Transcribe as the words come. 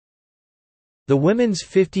The women's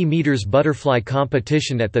 50 meters butterfly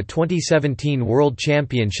competition at the 2017 World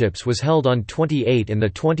Championships was held on 28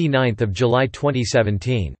 and 29 July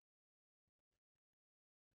 2017.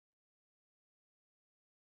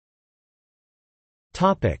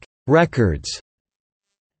 Records.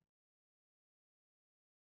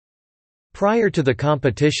 Prior to the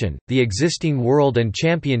competition, the existing world and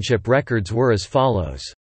championship records were as follows.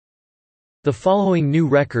 The following new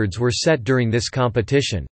records were set during this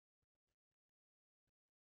competition.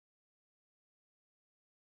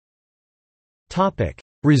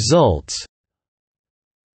 Results.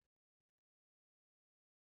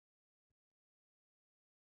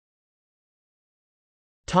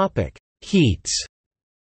 Heats.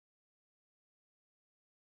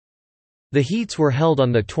 The heats were held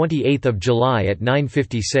on 28 July at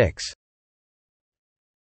 9:56.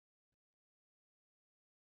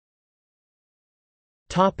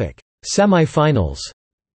 Semifinals.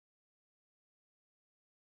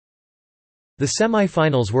 The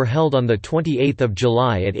semifinals were held on 28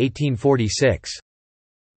 July at 18:46.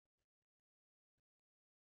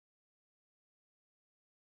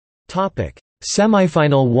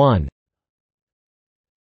 Semifinal 1.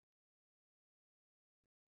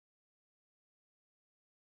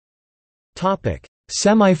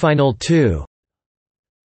 Semifinal 2.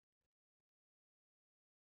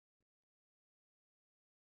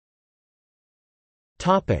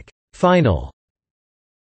 Final.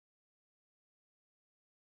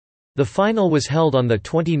 The final was held on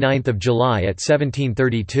 29 July at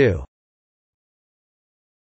 17:32.